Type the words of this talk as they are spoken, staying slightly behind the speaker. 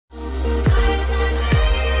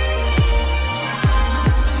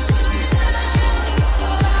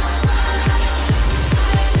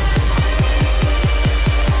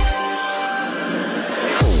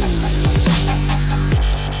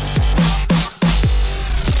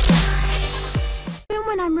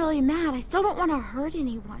really mad. I still don't want to hurt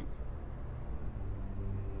anyone.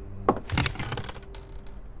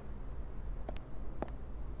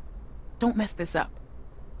 Don't mess this up.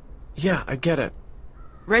 Yeah, I get it.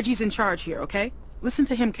 Reggie's in charge here, okay? Listen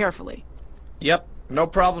to him carefully. Yep, no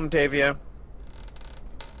problem, Tavia.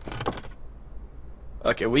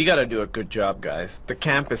 Okay, we gotta do a good job, guys. The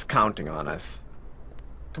camp is counting on us.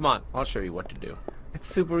 Come on, I'll show you what to do. It's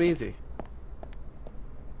super easy.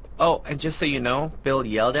 Oh, and just so you know, Bill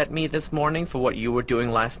yelled at me this morning for what you were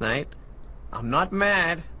doing last night. I'm not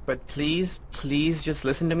mad, but please, please just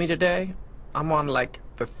listen to me today. I'm on, like,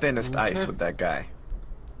 the thinnest ice with that guy.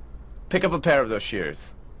 Pick up a pair of those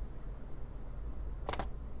shears.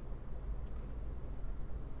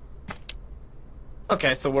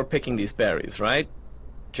 Okay, so we're picking these berries, right?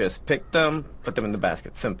 Just pick them, put them in the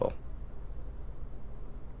basket. Simple.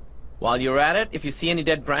 While you're at it, if you see any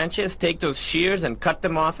dead branches, take those shears and cut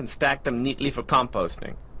them off and stack them neatly for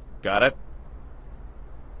composting. Got it?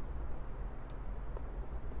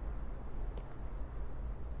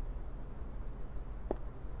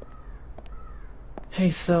 Hey,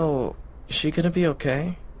 so, is she gonna be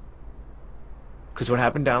okay? 'Cause what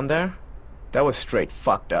happened down there? That was straight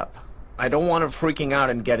fucked up. I don't want her freaking out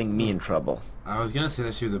and getting me in trouble. I was gonna say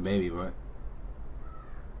that she was a baby, but...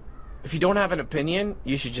 If you don't have an opinion,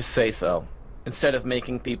 you should just say so. Instead of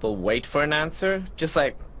making people wait for an answer, just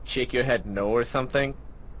like shake your head no or something.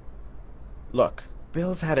 Look,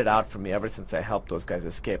 Bill's had it out for me ever since I helped those guys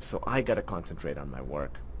escape, so I gotta concentrate on my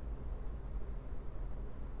work.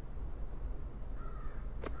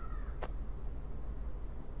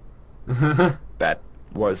 That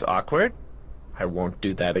was awkward. I won't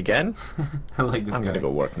do that again. I like this guy. I'm gonna go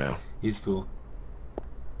work now. He's cool.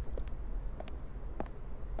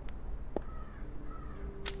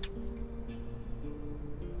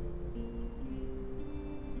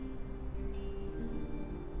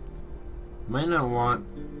 Might not want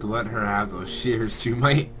to let her have those shears, so you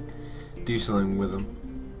might do something with them.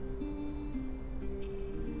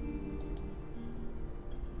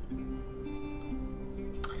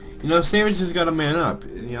 You know, Savage just gotta man up.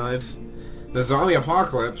 You know, it's the zombie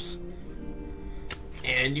apocalypse,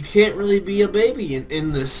 and you can't really be a baby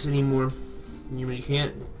in this anymore. You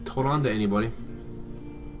can't hold on to anybody.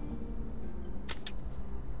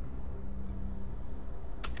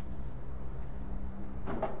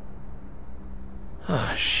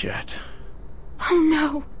 Oh, shit. Oh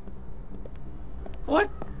no. What?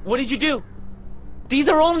 What did you do? These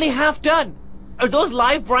are only half done. Are those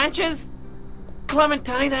live branches?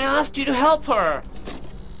 Clementine, I asked you to help her.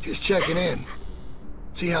 Just checking in.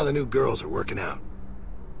 See how the new girls are working out.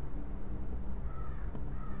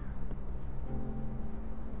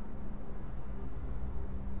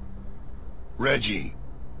 Reggie.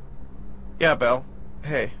 Yeah, Bill.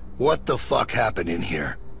 Hey. What the fuck happened in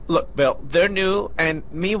here? Look, Bill, they're new, and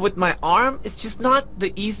me with my arm, it's just not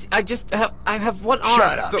the easy... I have one arm.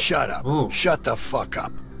 Shut up, shut up. Ooh. Shut the fuck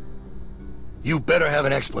up. You better have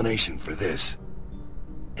an explanation for this.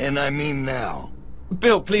 And I mean now.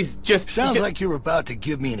 Bill, please, Sounds like you're about to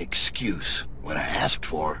give me an excuse when I asked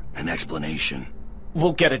for an explanation.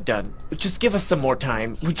 We'll get it done. Just give us some more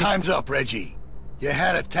time. Time's up, Reggie. You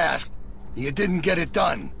had a task. You didn't get it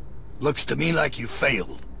done. Looks to me like you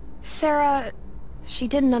failed. Sarah, she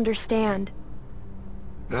didn't understand.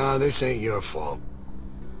 No, this ain't your fault.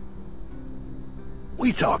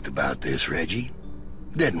 We talked about this, Reggie.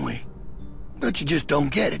 Didn't we? But you just don't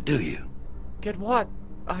get it, do you? Get what?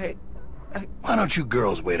 Why don't you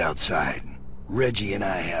girls wait outside? Reggie and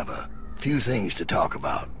I have a few things to talk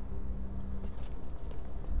about.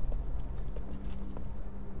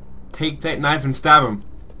 Take that knife and stab him.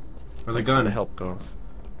 Or the gun. To help girls.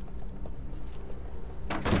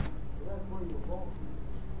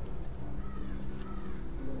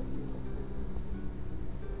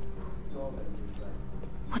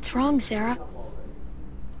 What's wrong, Sarah?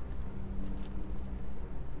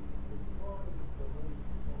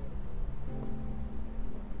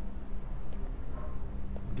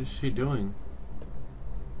 What is she doing?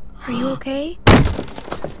 Are you okay?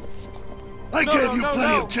 I gave you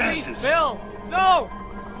plenty of chances. Please, Bill! No!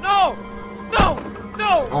 No! No!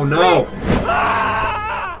 No! Oh no!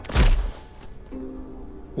 Ah!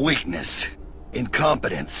 Weakness.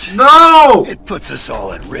 Incompetence. No! It puts us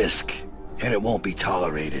all at risk, and it won't be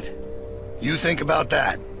tolerated. You think about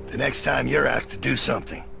that the next time you're asked to do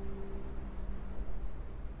something.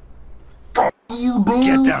 You boo!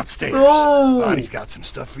 Get downstairs. No! Bonnie's got some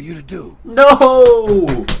stuff for you to do.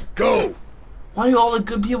 No! Go! Why do all the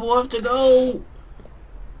good people have to go?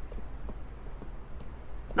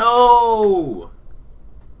 No!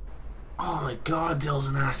 Oh my god, Dill's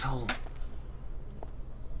an asshole.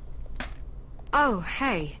 Oh,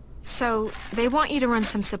 hey. So, they want you to run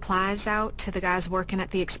some supplies out to the guys working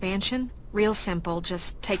at the expansion? Real simple,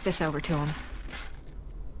 just take this over to them.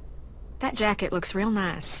 That jacket looks real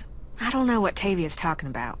nice. I don't know what Tavia's talking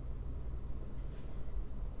about.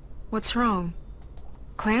 What's wrong?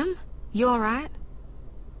 Clem? You alright?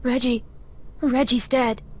 Reggie's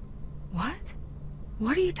dead. What?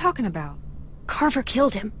 What are you talking about? Carver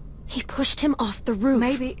killed him. He pushed him off the roof.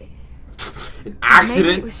 Maybe... An accident.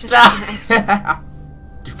 Maybe it was just an accident.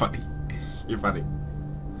 You're funny. You're funny.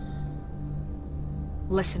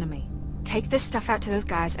 Listen to me. Take this stuff out to those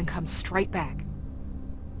guys and come straight back.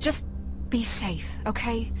 Just be safe,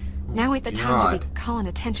 okay? Now ain't the time to be calling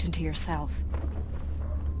attention to yourself.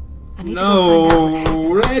 I need to go find out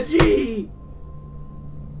what happened. Reggie!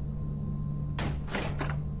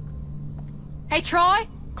 Hey, Troy!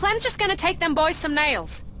 Clem's just gonna take them boys some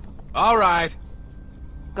nails. All right.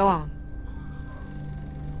 Go on.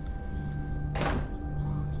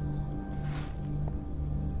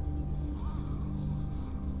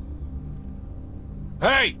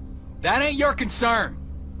 Hey! That ain't your concern.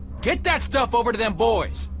 Get that stuff over to them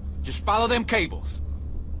boys. Just follow them cables.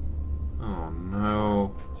 Oh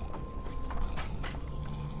no.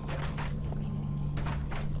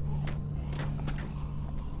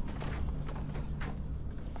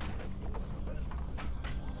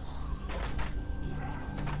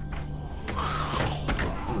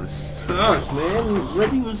 This sucks, man.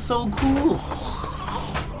 Reggie was so cool.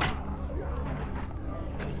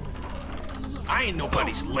 I ain't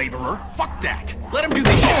nobody's laborer. Fuck that. Let them do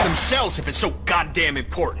this shit themselves if it's so goddamn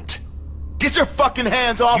important. Get your fucking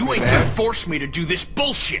hands off me, You ain't man. gonna force me to do this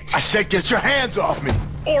bullshit. I said get your hands off me.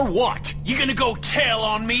 Or what? You gonna go tell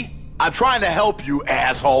on me? I'm trying to help you,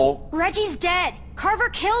 asshole. Reggie's dead. Carver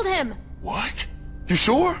killed him. What? You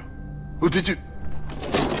sure? Who did you...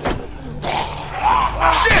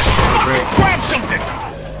 Shit! Great. Grab something!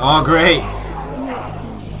 Oh, great.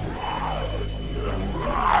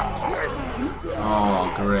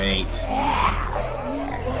 Oh, great.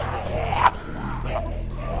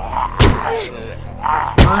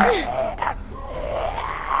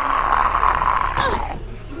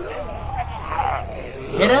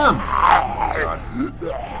 Hit him!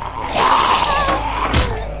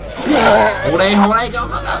 Hold on, go, go,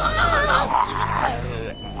 go, go, go, go!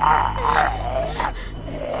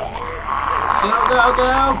 Go, go,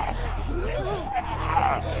 go!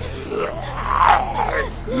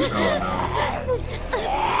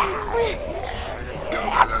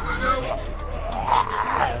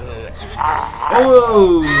 Oh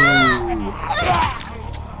no.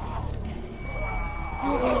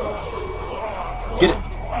 Oh! Get it!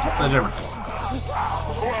 Sledgehammer.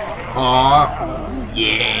 Aw,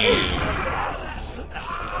 yeah!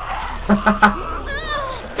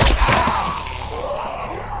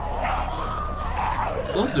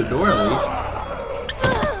 Close the door at least.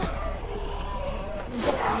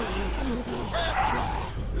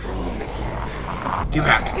 Get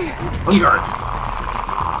back! On guard!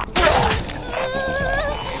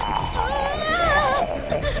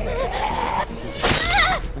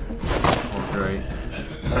 Oh, great.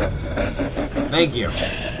 Thank you.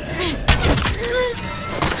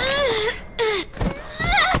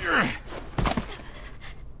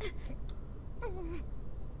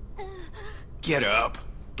 Get up.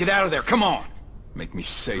 Get out of there, come on. Make me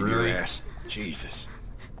save your Really? ass. Jesus.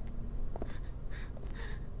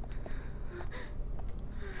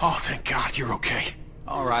 Oh, thank God you're okay.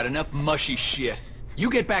 All right, enough mushy shit. You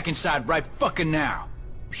get back inside right fucking now.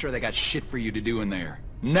 I'm sure they got shit for you to do in there.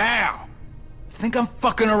 Now! Think I'm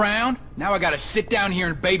fucking around? Now I gotta sit down here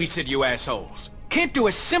and babysit you assholes. Can't do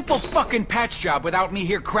a simple fucking patch job without me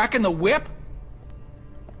here cracking the whip?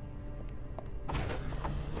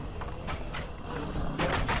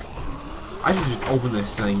 I should just open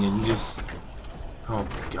this thing and just... Oh,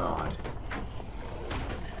 God.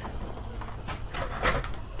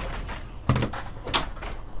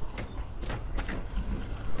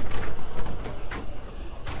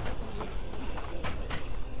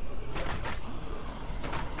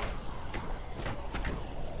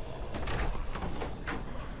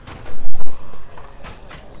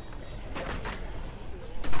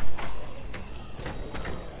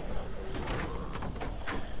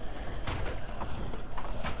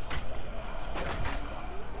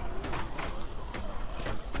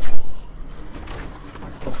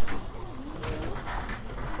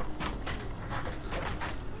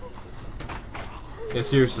 Yeah,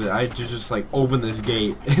 seriously, I just like open this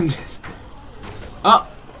gate and just... Oh!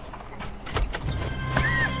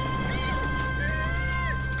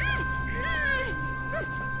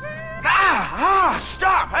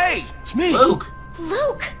 Stop! Hey! It's me! Luke!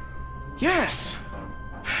 Luke! Yes.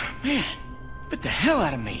 Man, bit the hell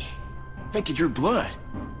out of me. Think you drew blood.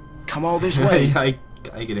 Come all this way. I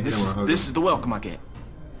get a hit on my This is the welcome I get.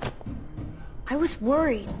 I was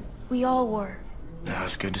worried. We all were. No,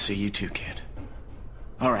 it's good to see you too, kid.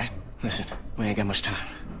 Alright, listen, we ain't got much time.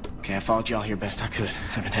 Okay, I followed y'all here best I could.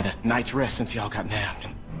 Haven't had a night's rest since y'all got nabbed.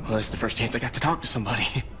 Well, it's the first chance I got to talk to somebody.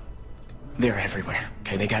 They're everywhere,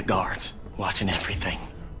 okay? They got guards, watching everything.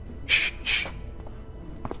 Shh, shh.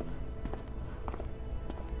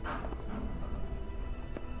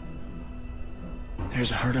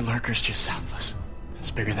 There's a herd of lurkers just south of us.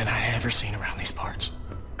 It's bigger than I ever seen around these parts.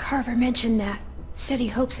 Carver mentioned that. Said he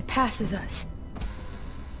hopes it passes us.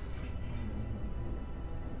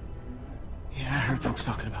 Yeah, I heard folks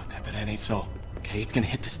talking about that, but that ain't so. Okay, it's gonna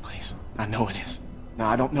hit this place. I know it is. Now,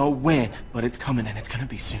 I don't know when, but it's coming and it's gonna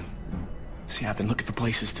be soon. See, I've been looking for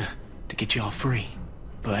places to get you all free,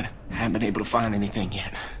 but I haven't been able to find anything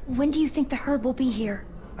yet. When do you think the herd will be here?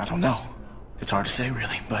 I don't know. It's hard to say,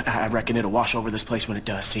 really, but I reckon it'll wash over this place when it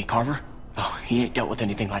does. See, Carver? Oh, he ain't dealt with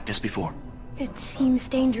anything like this before. It seems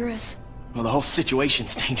dangerous. Well, the whole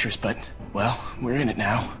situation's dangerous, but, well, we're in it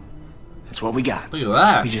now. That's what we got. Look at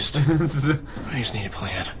that. We just need a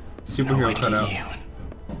plan. Superhero No way to cutout. get you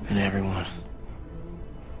and everyone.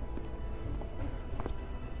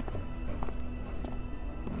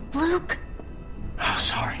 Luke! Oh,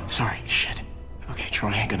 sorry, shit. Okay,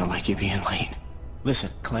 Troy ain't gonna like you being late.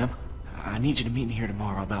 Listen, Clem, I need you to meet me here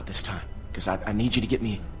tomorrow about this time. Because I need you to get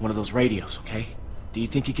me one of those radios, okay? Do you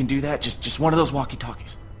think you can do that? Just one of those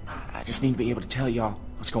walkie-talkies. I just need to be able to tell y'all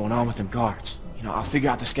what's going on with them guards. You know, I'll figure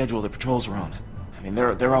out the schedule the patrols are on. I mean,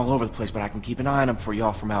 they're all over the place, but I can keep an eye on them for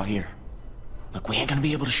y'all from out here. Look, we ain't gonna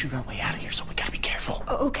be able to shoot our way out of here, so we gotta be careful.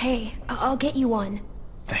 Okay, I'll get you one.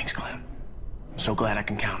 Thanks, Clem. I'm so glad I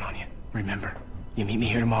can count on you. Remember, you meet me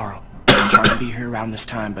here tomorrow. I'm trying to be here around this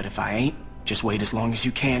time, but if I ain't, just wait as long as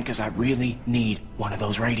you can, because I really need one of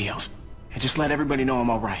those radios. And just let everybody know I'm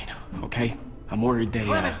alright, okay? I'm worried they,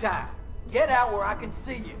 Clementine, get out where I can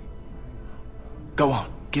see you. Go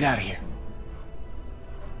on, get out of here.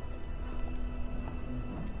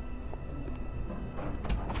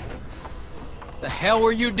 The hell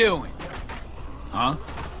were you doing? Huh?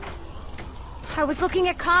 I was looking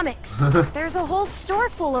at comics. There's a whole store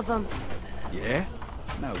full of them. Yeah?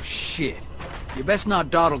 No shit. You best not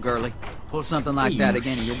dawdle, girly. Pull something like that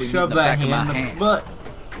again and you'll be meeting Shove the that back of my hand in the hand. butt.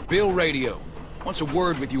 Bill Radio wants a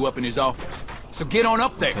word with you up in his office. So get on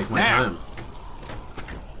up there, Take my now! time.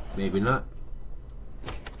 Maybe not.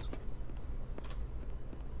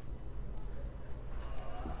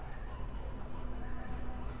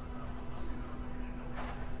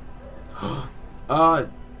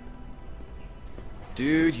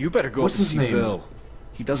 Dude, you better go What's up and his see name? Bill.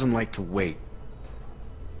 He doesn't like to wait.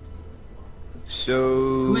 So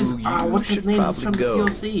Who is? What's his name? He's from the go.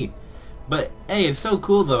 DLC. But hey, it's so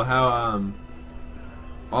cool though how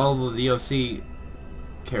all of the DLC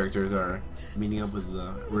characters are meeting up with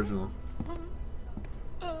the original.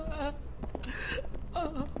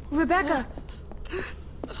 Rebecca!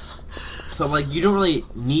 So like you don't really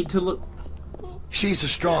need to look She's a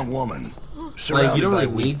strong woman. like you don't surrounded by really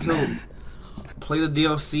weak need to men. play the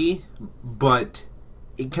DLC, but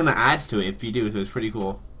it kind of adds to it if you do. So it's pretty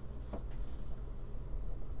cool.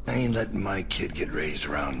 I ain't letting my kid get raised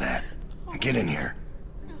around that. Get in here.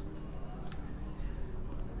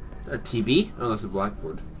 A TV? Oh, that's a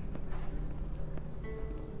blackboard.